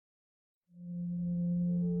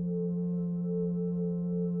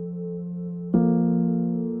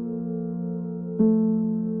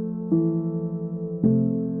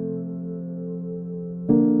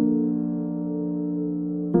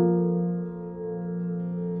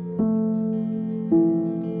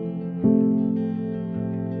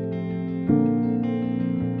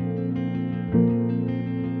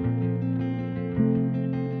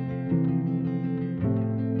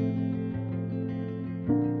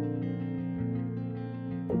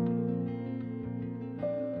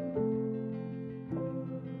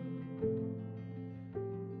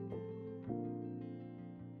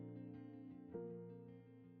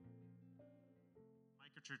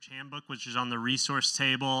handbook, which is on the resource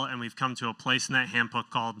table, and we've come to a place in that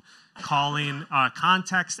handbook called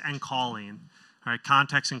context and calling. All right,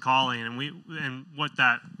 context and calling, and what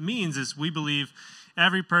that means is we believe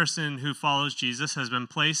every person who follows Jesus has been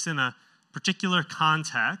placed in a particular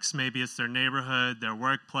context. Maybe it's their neighborhood, their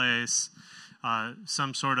workplace,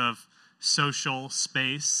 some sort of social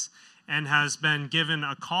space, and has been given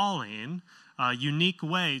a calling, a unique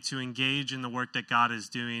way to engage in the work that God is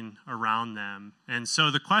doing around them. And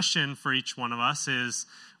so the question for each one of us is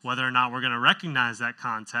whether or not we're going to recognize that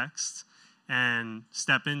context and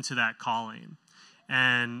step into that calling.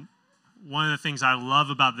 And one of the things I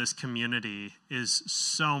love about this community is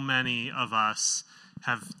so many of us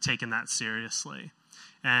have taken that seriously.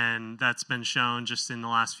 And that's been shown just in the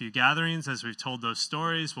last few gatherings as we've told those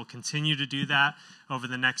stories. We'll continue to do that over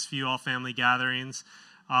the next few all-family gatherings.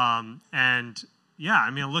 And yeah, I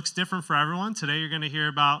mean, it looks different for everyone. Today you're going to hear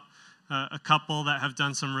about a couple that have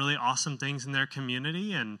done some really awesome things in their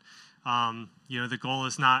community. And, the goal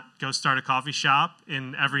is not go start a coffee shop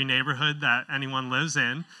in every neighborhood that anyone lives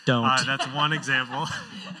in. Don't. That's one example.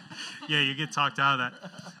 Yeah, you get talked out of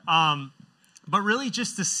that. But really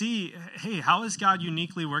just to see, hey, how is God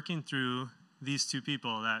uniquely working through these two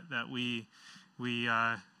people that we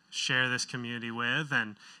share this community with,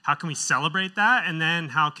 and how can we celebrate that? And then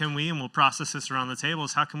how can we, and we'll process this around the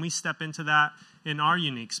tables, how can we step into that in our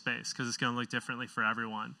unique space? Because it's going to look differently for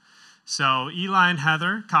everyone. So Eli and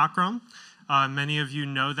Heather Cockrum, many of you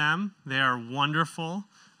know them. They are wonderful,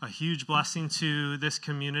 a huge blessing to this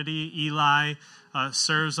community. Eli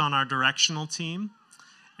serves on our directional team,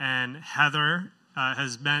 and Heather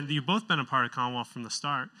you've both been a part of Commonwealth from the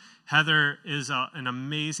start. Heather is an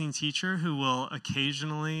amazing teacher who will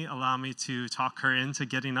occasionally allow me to talk her into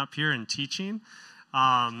getting up here and teaching.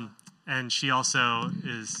 And she also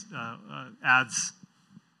adds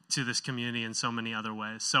to this community in so many other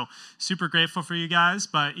ways. So super grateful for you guys,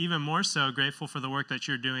 but even more so grateful for the work that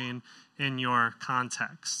you're doing in your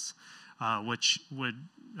context, I'll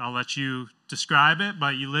let you describe it,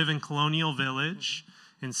 but you live in Colonial Village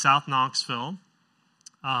in South Knoxville.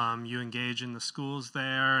 You engage in the schools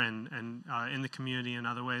there and in the community in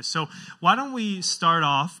other ways. So why don't we start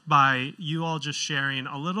off by you all just sharing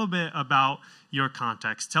a little bit about your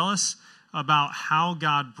context. Tell us about how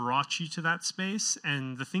God brought you to that space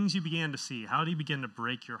and the things you began to see. How did he begin to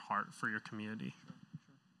break your heart for your community?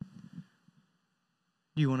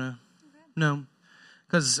 Do you want to? No.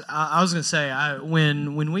 Because I was going to say,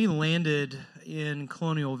 when we landed in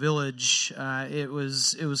Colonial Village, it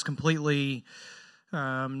was completely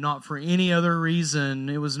not for any other reason.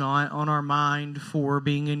 It was not on our mind for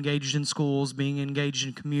being engaged in schools, being engaged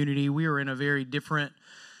in community. We were in a very different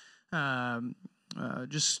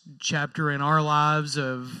just chapter in our lives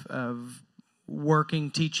of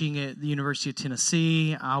working, teaching at the University of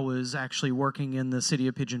Tennessee. I was actually working in the city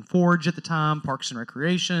of Pigeon Forge at the time, Parks and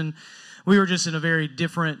Recreation. We were just in a very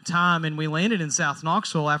different time, and we landed in South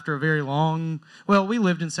Knoxville after a very long... Well, we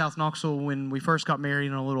lived in South Knoxville when we first got married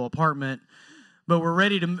in a little apartment, but we're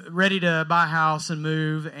ready to buy a house and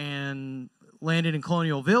move, and landed in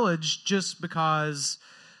Colonial Village just because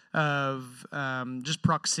of just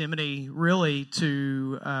proximity, really,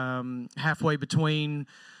 to halfway between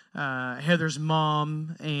Heather's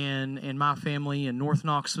mom and my family in North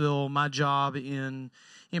Knoxville, my job in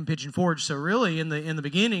Pigeon Forge. So really, in the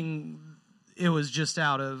beginning, it was just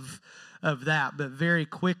out of that. But very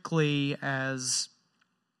quickly, as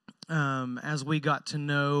we got to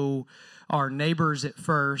know our neighbors at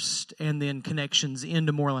first, and then connections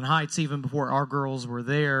into Moreland Heights, even before our girls were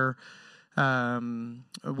there,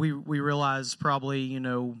 we realized probably,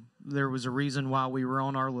 there was a reason why we were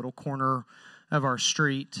on our little corner of our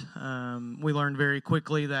street. We learned very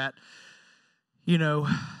quickly that,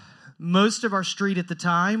 most of our street at the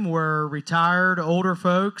time were retired, older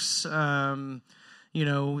folks.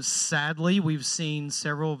 Sadly, we've seen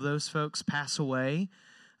several of those folks pass away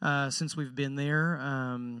since we've been there,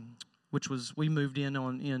 we moved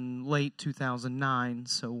in late 2009,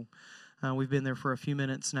 so we've been there for a few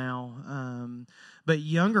minutes now. But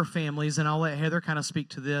younger families, and I'll let Heather kind of speak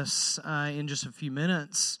to this in just a few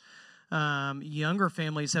minutes. Younger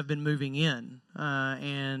families have been moving in,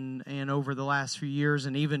 and over the last few years,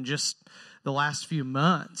 and even just the last few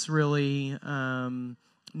months, really,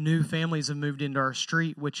 new families have moved into our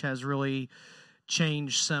street, which has really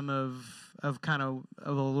changed some of a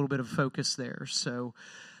little bit of focus there. So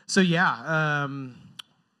yeah.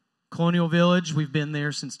 Colonial Village, we've been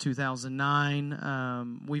there since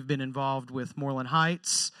 2009. We've been involved with Moreland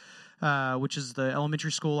Heights, which is the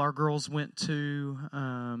elementary school our girls went to,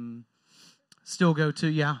 still go to.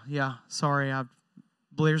 Yeah. Sorry, I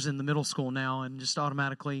Blair's in the middle school now, and just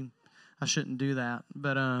automatically, I shouldn't do that,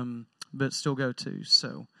 but still go to.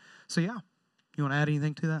 So yeah. You want to add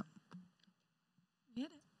anything to that? You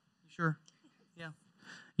hit it. Sure. Yeah.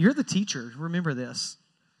 You're the teacher. Remember this.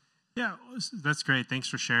 Yeah, that's great. Thanks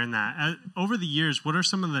for sharing that. Over the years, what are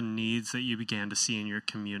some of the needs that you began to see in your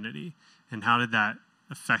community, and how did that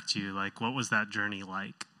affect you? Like, what was that journey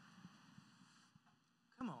like?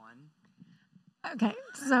 Come on. Okay,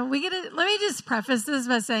 so let me just preface this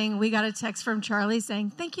by saying we got a text from Charlie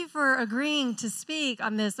saying, "Thank you for agreeing to speak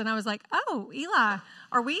on this." And I was like, "Oh, Eli,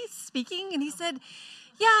 are we speaking?" And he said,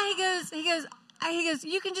 "Yeah." He goes,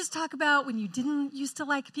 "You can just talk about when you didn't used to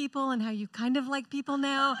like people and how you kind of like people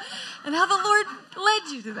now, and how the Lord led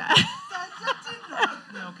you to that."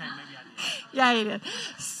 Okay, maybe I did. Yeah, he did.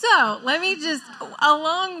 So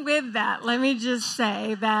along with that, let me just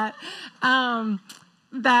say that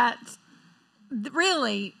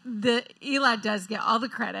really, Eli does get all the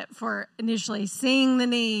credit for initially seeing the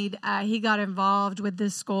need. He got involved with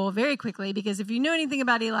this school very quickly because if you know anything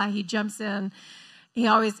about Eli, he jumps in.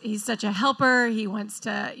 He's such a helper. He wants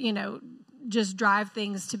to, just drive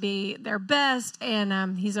things to be their best,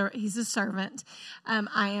 and he's a servant.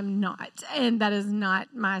 I am not, and that is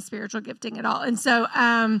not my spiritual gifting at all. And so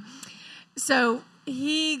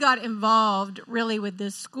he got involved really with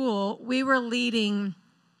this school. We were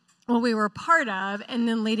we were part of, and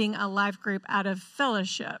then leading a life group out of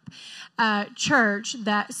Fellowship Church.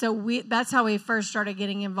 That's how we first started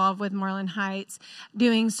getting involved with Moreland Heights,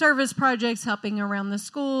 doing service projects, helping around the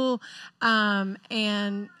school.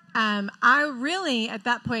 I really, at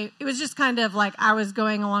that point, it was just kind of like I was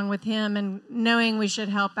going along with him and knowing we should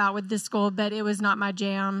help out with this school, but it was not my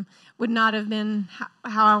jam, would not have been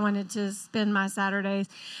how I wanted to spend my Saturdays.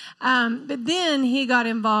 But then he got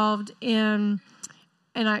involved in,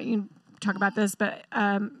 and you talk about this, but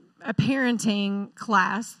a parenting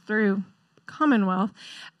class through Commonwealth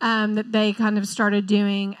that they kind of started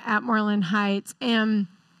doing at Moreland Heights. And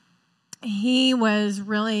he was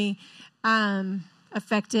really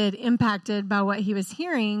impacted by what he was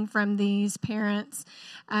hearing from these parents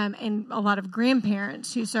and a lot of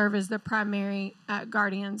grandparents who serve as the primary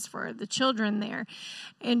guardians for the children there,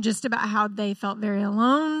 and just about how they felt very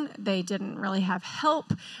alone. They didn't really have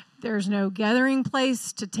help. There's no gathering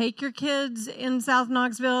place to take your kids in South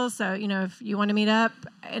Knoxville. So, if you want to meet up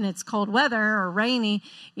and it's cold weather or rainy,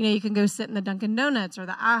 you can go sit in the Dunkin' Donuts or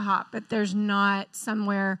the IHOP, but there's not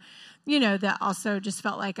somewhere, that also just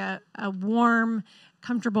felt like a warm,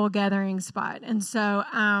 comfortable gathering spot. And so,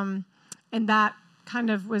 and that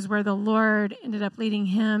kind of was where the Lord ended up leading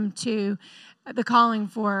him to the calling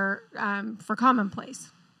for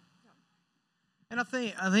Commonplace. And I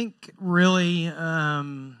think really,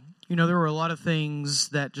 there were a lot of things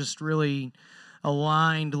that just really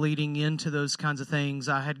aligned leading into those kinds of things.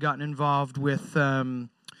 I had gotten involved with,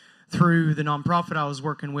 through the nonprofit I was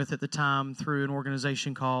working with at the time, through an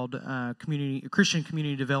organization called Christian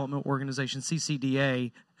Community Development Organization,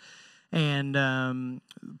 CCDA. And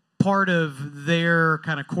part of their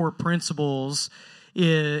kind of core principles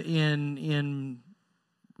in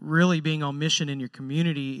really being on mission in your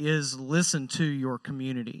community is listen to your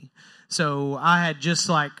community. So I had just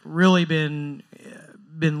really been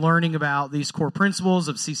learning about these core principles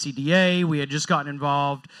of CCDA. We had just gotten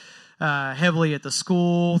involved heavily at the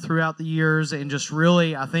school throughout the years, and just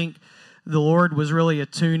really, I think the Lord was really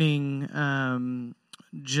attuning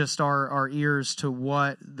just our ears to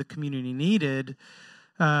what the community needed.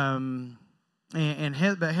 But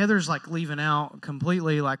Heather's leaving out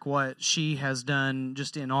completely what she has done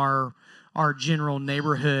just in our general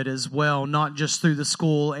neighborhood as well, not just through the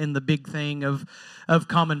school and the big thing of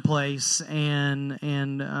Commonplace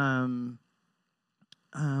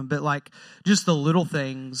but just the little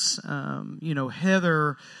things.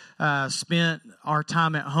 Heather spent our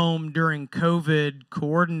time at home during COVID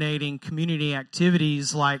coordinating community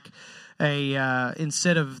activities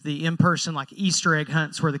instead of the in-person Easter egg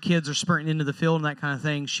hunts where the kids are sprinting into the field and that kind of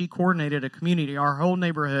thing. She coordinated a community, our whole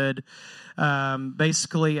neighborhood,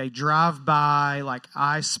 basically a drive-by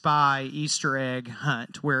I Spy Easter egg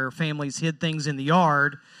hunt where families hid things in the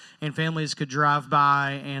yard and families could drive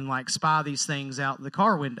by and spy these things out the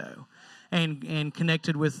car window and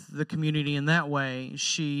connected with the community in that way.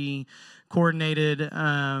 She coordinated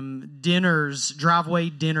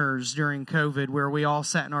driveway dinners during COVID where we all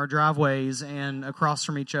sat in our driveways and across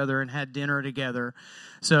from each other and had dinner together.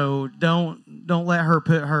 So don't let her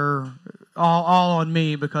put her all on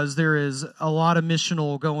me, because there is a lot of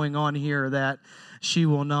missional going on here that she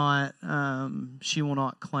will not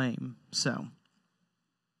claim. So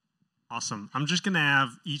awesome. I'm just going to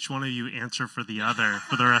have each one of you answer for the other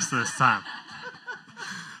for the rest of this time.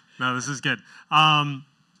 No, this is good.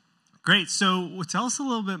 Great. So tell us a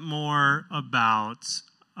little bit more about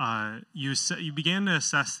you began to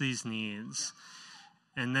assess these needs,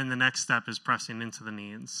 and then the next step is pressing into the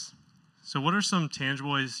needs. So what are some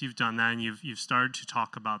tangible ways you've done that, and you've started to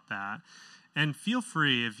talk about that? And feel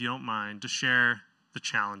free, if you don't mind, to share the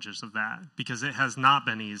challenges of that, because it has not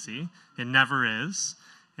been easy. It never is.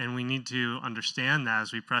 And we need to understand that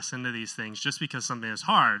as we press into these things. Just because something is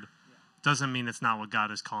hard doesn't mean it's not what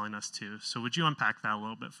God is calling us to. So would you unpack that a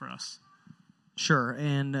little bit for us? Sure.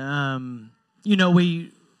 And,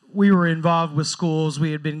 we were involved with schools.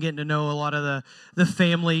 We had been getting to know a lot of the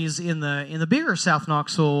families in the bigger South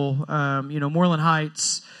Knoxville. Moreland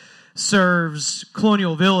Heights serves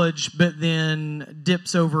Colonial Village, but then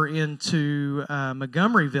dips over into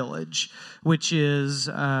Montgomery Village, which is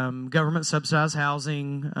government subsidized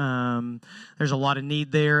housing. There's a lot of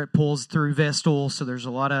need there. It pulls through Vestal, so there's a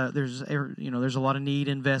lot of need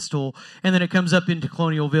in Vestal, and then it comes up into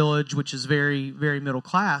Colonial Village, which is very, very middle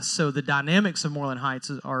class. So the dynamics of Moreland Heights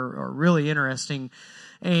are really interesting,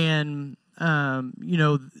 and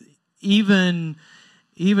even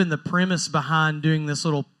the premise behind doing this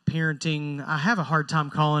little parenting, I have a hard time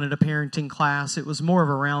calling it a parenting class. It was more of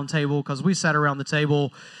a round table because we sat around the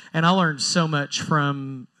table and I learned so much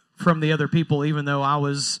from the other people, even though I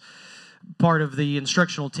was part of the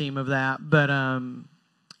instructional team of that. But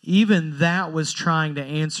even that was trying to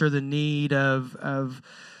answer the need of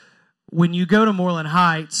when you go to Moreland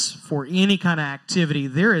Heights for any kind of activity,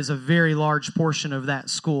 there is a very large portion of that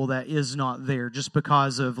school that is not there just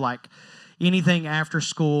because of anything after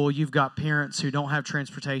school. You've got parents who don't have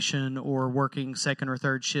transportation or working second or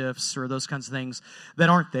third shifts or those kinds of things that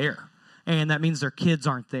aren't there. And that means their kids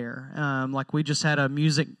aren't there. We just had a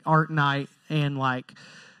music art night, and I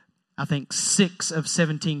think 6 of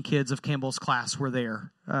 17 kids of Campbell's class were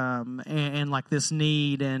there. And this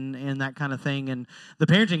need and that kind of thing. And the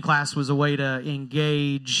parenting class was a way to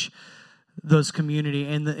engage those community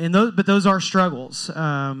but those are struggles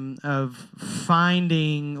of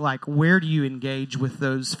finding where do you engage with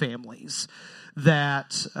those families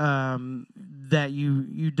that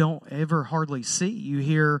you don't ever hardly see. You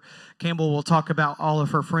hear Campbell will talk about all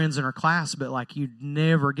of her friends in her class, but you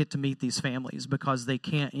never get to meet these families because they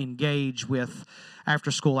can't engage with after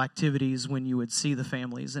school activities when you would see the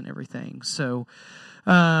families and everything. So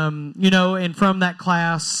and from that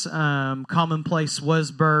class, Commonplace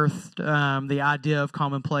was birthed, the idea of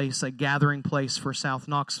Commonplace, a gathering place for South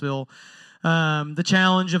Knoxville. The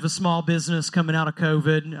challenge of a small business coming out of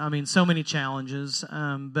COVID, so many challenges,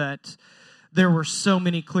 but there were so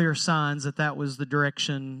many clear signs that was the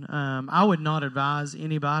direction. I would not advise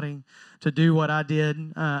anybody to do what I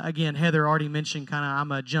did. Again, Heather already mentioned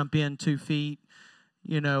I'm a jump in 2 feet,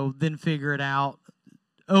 then figure it out.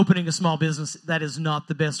 Opening a small business, that is not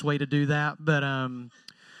the best way to do that. But,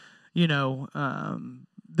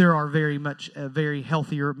 there are very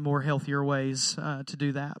healthier, more healthier ways to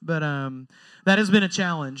do that. But that has been a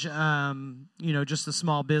challenge, just a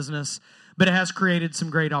small business. But it has created some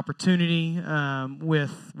great opportunity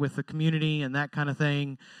with the community and that kind of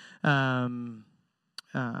thing. I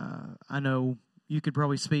know you could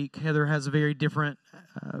probably speak. Heather has a very different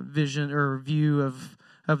vision or view of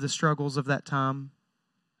the struggles of that time.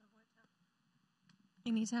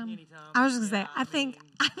 Anytime. I was just going to say, I think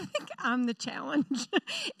I'm the challenge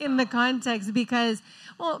in the context because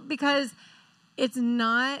it's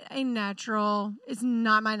not my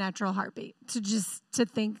natural heartbeat to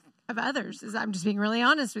think of others. I'm just being really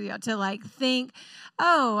honest with you, to think,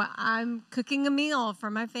 oh, I'm cooking a meal for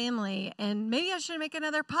my family and maybe I should make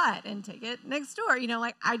another pot and take it next door.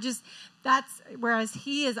 That's, whereas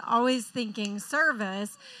he is always thinking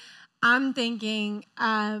service, I'm thinking,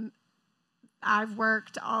 I've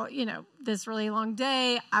worked all, this really long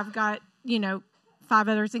day. I've got, 5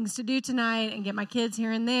 other things to do tonight and get my kids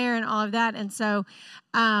here and there and all of that. And so,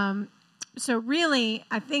 really,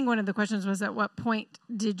 I think one of the questions was, at what point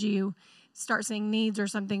did you start seeing needs or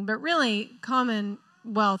something? But really,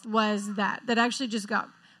 Commonwealth was that actually just got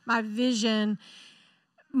my vision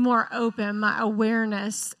more open, my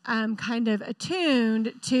awareness kind of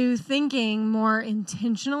attuned to thinking more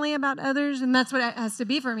intentionally about others. And that's what it has to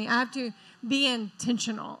be for me. I have to be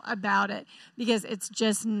intentional about it because it's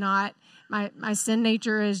just not, my sin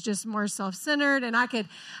nature is just more self-centered. And I could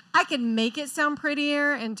make it sound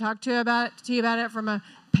prettier and talk to you about it from a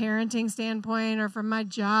parenting standpoint or from my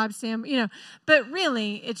job standpoint, but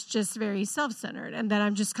really it's just very self-centered. And that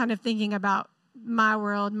I'm just kind of thinking about my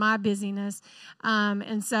world, my busyness.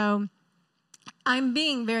 And so I'm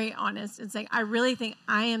being very honest and saying I really think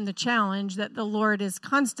I am the challenge that the Lord is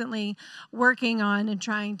constantly working on and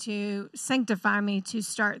trying to sanctify me to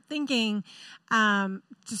start thinking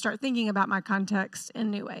about my context in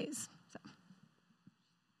new ways. So.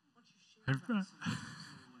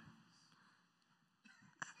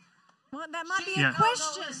 Well, that might be a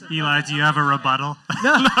question. Eli, do you have a rebuttal?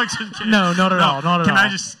 No, no, not at all. Not at all.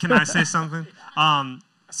 Can I say something?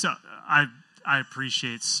 So I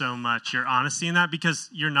appreciate so much your honesty in that, because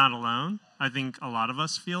you're not alone. I think a lot of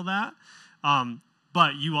us feel that.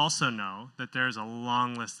 But you also know that there's a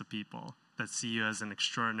long list of people that see you as an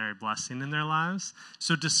extraordinary blessing in their lives.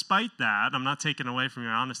 So despite that, I'm not taking away from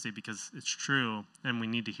your honesty, because it's true and we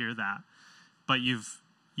need to hear that. But you've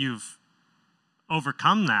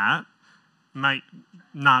overcome that. Might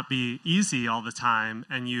not be easy all the time,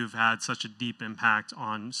 and you've had such a deep impact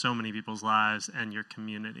on so many people's lives and your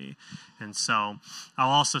community. And so I'll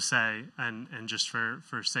also say, and just for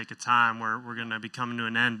sake of time, we're going to be coming to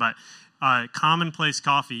an end, but Commonplace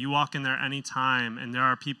Coffee, you walk in there anytime, and there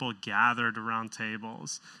are people gathered around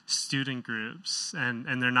tables, student groups,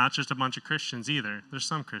 and they're not just a bunch of Christians either. There's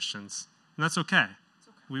some Christians, and that's okay.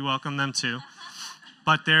 We welcome them too.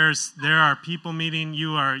 But there are people meeting.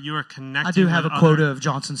 You are connecting. I do have a quota of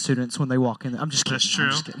Johnson students when they walk in. I'm just kidding. That's true.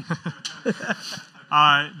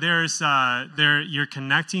 You're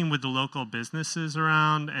connecting with the local businesses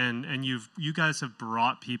around, and you guys have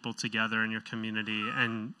brought people together in your community,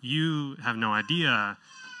 and you have no idea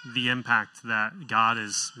the impact that God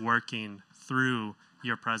is working through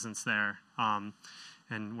your presence there. And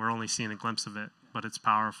we're only seeing a glimpse of it, but it's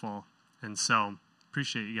powerful. And so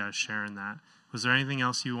appreciate you guys sharing that. Was there anything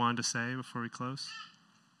else you wanted to say before we close?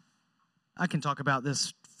 I can talk about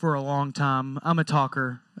this for a long time. I'm a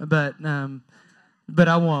talker, but I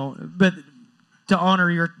won't. But to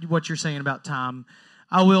honor what you're saying about time,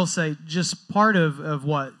 I will say just part of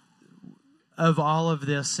all of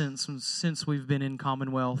this since we've been in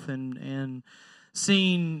Commonwealth and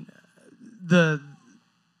seeing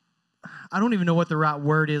I don't even know what the right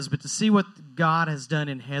word is, but to see what God has done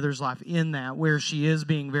in Heather's life in that, where she is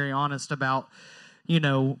being very honest about,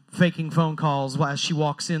 faking phone calls while she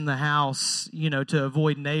walks in the house, to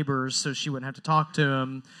avoid neighbors so she wouldn't have to talk to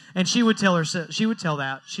them. And she would say,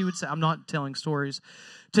 I'm not telling stories,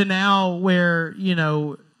 to now where,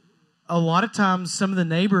 a lot of times some of the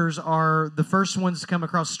neighbors are the first ones to come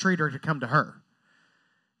across the street or to come to her.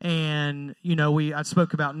 And I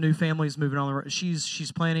spoke about new families moving on the road.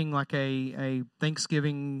 She's planning like a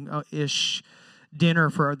Thanksgiving-ish dinner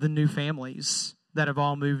for the new families that have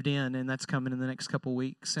all moved in, and that's coming in the next couple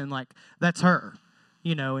weeks. And that's her,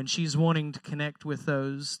 and she's wanting to connect with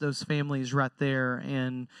those families right there,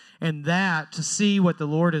 and that to see what the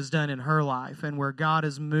Lord has done in her life and where God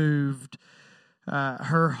has moved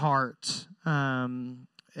her heart has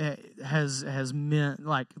meant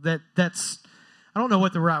that's. I don't know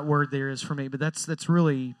what the right word there is for me, but that's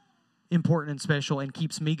really important and special and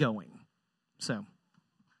keeps me going. So,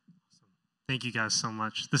 thank you guys so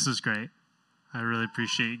much. This is great. I really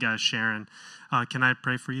appreciate you guys sharing. Can I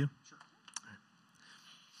pray for you? Sure.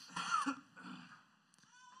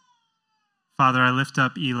 Father, I lift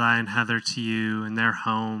up Eli and Heather to you and their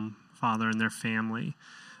home, Father, and their family.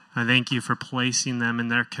 I thank you for placing them in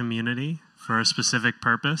their community for a specific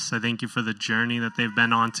purpose. I thank you for the journey that they've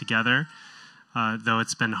been on together. Though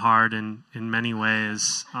it's been hard in many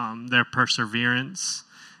ways, their perseverance,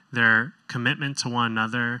 their commitment to one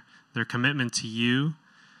another, their commitment to you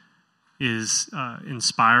is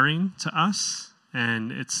inspiring to us,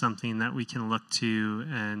 and it's something that we can look to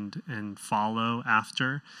and follow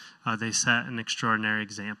after. They set an extraordinary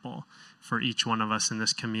example for each one of us in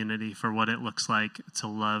this community for what it looks like to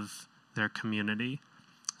love their community.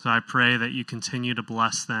 So I pray that you continue to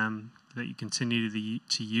bless them, that you continue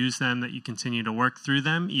to use them, that you continue to work through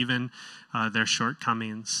them, even their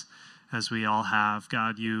shortcomings, as we all have.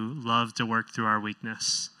 God, you love to work through our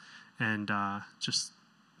weakness, and just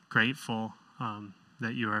grateful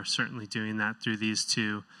that you are certainly doing that through these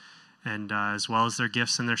two, and as well as their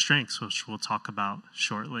gifts and their strengths, which we'll talk about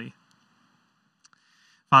shortly.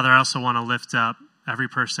 Father, I also want to lift up every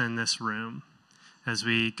person in this room as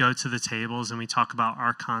we go to the tables and we talk about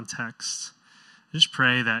our context. Just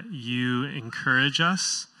pray that you encourage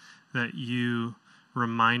us, that you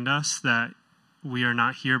remind us that we are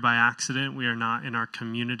not here by accident, we are not in our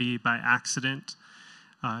community by accident,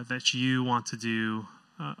 that you want to do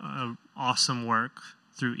awesome work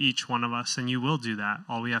through each one of us, and you will do that.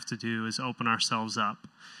 All we have to do is open ourselves up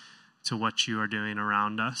to what you are doing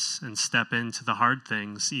around us and step into the hard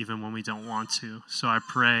things even when we don't want to. So I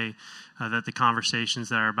pray that the conversations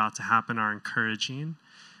that are about to happen are encouraging,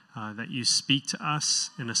 that you speak to us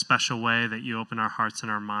in a special way, that you open our hearts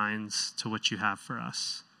and our minds to what you have for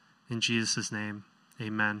us. In Jesus' name,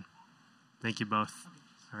 amen. Thank you both.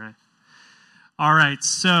 All right. All right,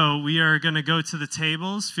 so we are going to go to the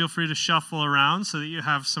tables. Feel free to shuffle around so that you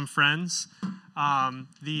have some friends.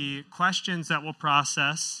 The questions that we'll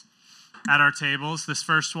process at our tables, this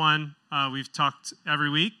first one we've talked every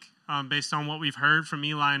week based on what we've heard from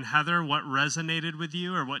Eli and Heather, what resonated with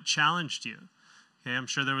you or what challenged you. Okay, I'm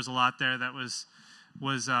sure there was a lot there that was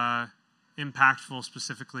impactful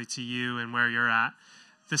specifically to you and where you're at.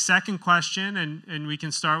 The second question, and we can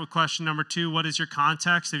start with question number 2, what is your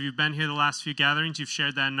context? If you've been here the last few gatherings, you've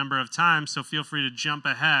shared that a number of times, so feel free to jump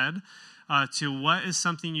ahead to what is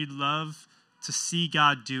something you'd love to see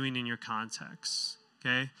God doing in your context,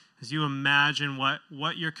 okay? As you imagine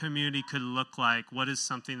what your community could look like, what is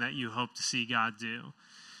something that you hope to see God do?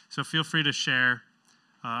 So feel free to share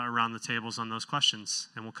around the tables on those questions,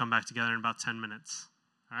 and we'll come back together in about 10 minutes,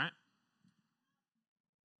 all right?